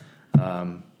shot.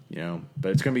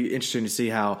 But it's going to be interesting to see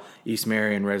how East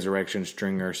Marion, Resurrection,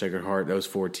 Stringer, Sacred Heart, those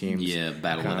 4 teams,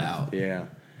 battle it out. Yeah.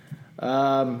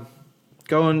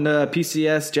 Going to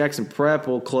PCS, Jackson Prep.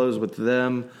 We'll close with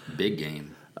them. Big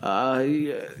game.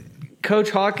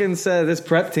 Coach Hawkins said this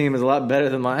Prep team is a lot better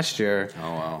than last year.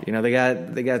 Oh wow! They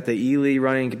got the Ely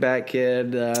running back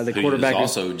kid. The quarterback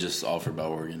was also just offered by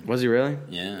Oregon. Was he really?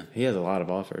 Yeah, he has a lot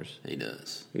of offers. He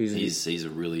does. He's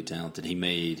a really talented. He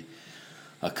made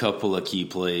a couple of key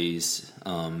plays.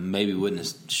 Maybe wouldn't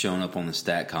have shown up on the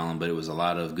stat column, but it was a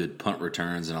lot of good punt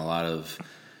returns and a lot of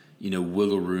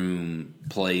wiggle room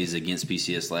plays against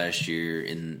PCS last year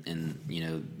in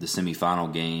the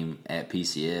semifinal game at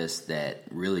PCS that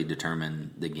really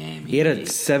determined the game. He had a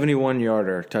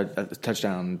 71-yarder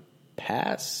touchdown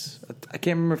pass. I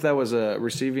can't remember if that was a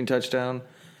receiving touchdown.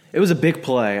 It was a big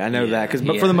play. I know that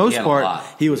but for the most part,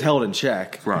 he was held in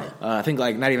check. Right. I think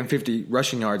not even 50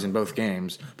 rushing yards in both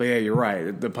games. But yeah, you're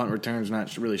right. The punt return's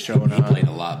not really showing up. He played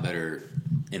a lot better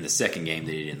in the second game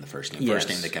than he did in the first game. First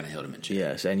game, they kind of held him in check.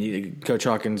 Yes, and Coach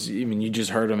Hawkins, you just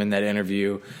heard him in that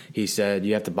interview. He said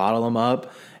you have to bottle him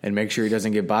up and make sure he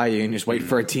doesn't get by you and just wait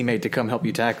for a teammate to come help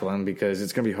you tackle him because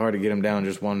it's going to be hard to get him down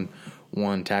just one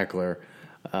tackler.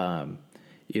 I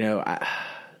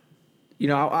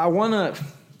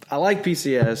like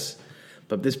PCS,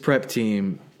 but this Prep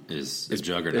team is a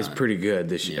juggernaut. Is pretty good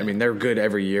this year. Yeah. I mean, they're good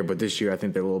every year, but this year I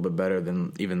think they're a little bit better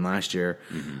than even last year.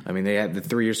 Mm-hmm. I mean, they had the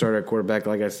 3-year starter at quarterback,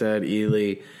 like I said,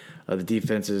 Ely. The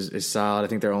defense is solid. I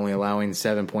think they're only allowing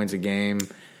 7 points a game.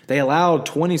 They allowed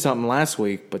 20-something last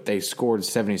week, but they scored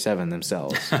 77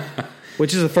 themselves,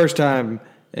 which is the first time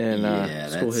in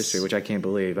school history, which I can't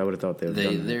believe. I would have thought they would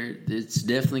have done. It's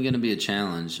definitely going to be a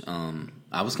challenge.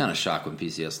 I was kind of shocked when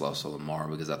PCS lost to Lamar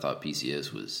because I thought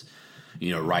PCS was,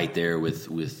 right there with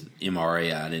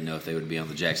MRA. I didn't know if they would be on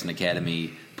the Jackson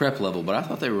Academy prep level, but I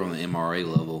thought they were on the MRA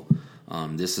level.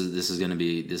 This is going to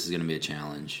be a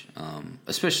challenge,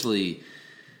 especially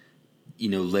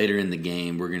later in the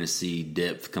game. We're going to see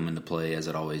depth come into play as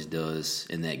it always does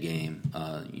in that game.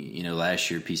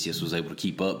 Last year PCS was able to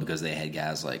keep up because they had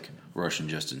guys like Russian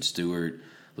Justin Stewart,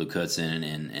 Luke Hudson,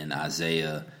 and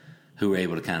Isaiah, who were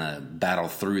able to kind of battle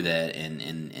through that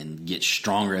and get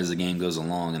stronger as the game goes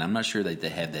along. And I'm not sure that they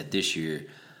have that this year,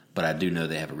 but I do know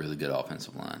they have a really good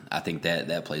offensive line. I think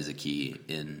that plays a key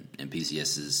in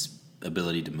PCS's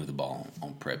ability to move the ball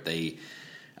on prep.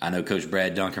 I know Coach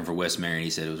Brad Duncan for West Marion, he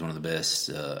said it was one of the best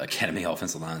academy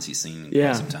offensive lines he's seen in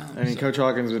quite some time. I mean, Coach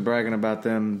Hawkins has been bragging about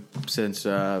them since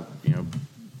the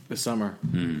summer.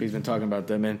 Mm-hmm. He's been talking about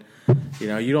them, and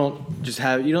you don't just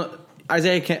have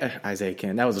Isaiah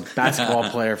Kemp. That was a basketball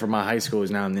player from my high school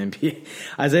who's now in the NBA.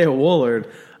 Isaiah Woolard,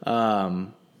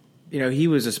 he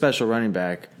was a special running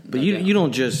back, but you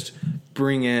don't just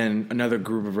bring in another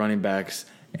group of running backs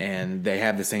and they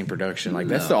have the same production. Like,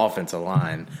 that's the offensive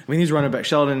line. I mean, these running backs,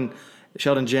 Sheldon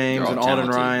James and Alden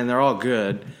Ryan, they're all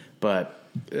good, but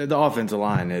the offensive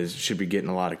line should be getting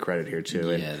a lot of credit here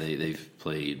too. Yeah, they've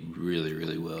played really,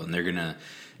 really well, and they're gonna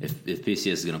if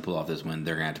PCS is gonna pull off this win,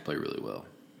 they're gonna have to play really well,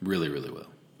 really, really well.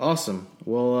 Awesome.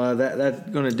 Well, that's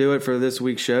going to do it for this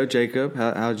week's show. Jacob,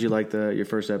 how did you like your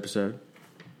first episode?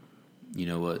 You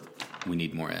know what? We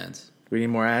need more ads. We need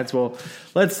more ads. Well,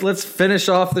 let's finish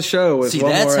off the show with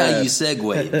one more ad. See, that's how you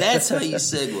segue. That's how you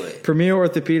segue. Premier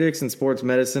Orthopedics and Sports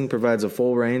Medicine provides a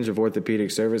full range of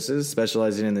orthopedic services,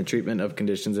 specializing in the treatment of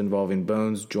conditions involving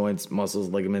bones, joints, muscles,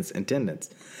 ligaments, and tendons.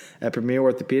 At Premier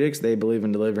Orthopedics, they believe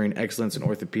in delivering excellence in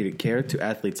orthopedic care to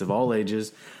athletes of all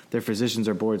ages. Their physicians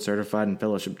are board certified and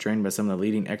fellowship trained by some of the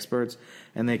leading experts,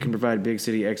 and they can provide big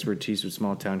city expertise with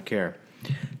small town care.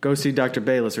 Go see Dr.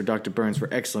 Bayless or Dr. Burns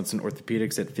for excellence in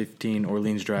orthopedics at 15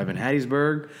 Orleans Drive in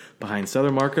Hattiesburg, behind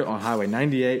Southern Market on Highway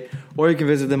 98, or you can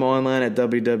visit them online at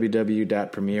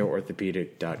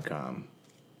www.premierorthopedic.com.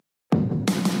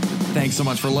 Thanks so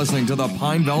much for listening to the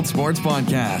Pine Belt Sports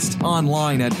Podcast,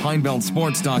 online at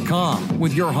pinebeltsports.com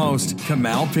with your host,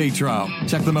 Kamal Petro.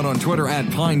 Check them out on Twitter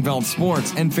at Pine Belt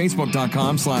Sports and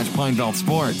Facebook.com/Pine Belt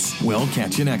Sports. We'll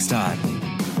catch you next time.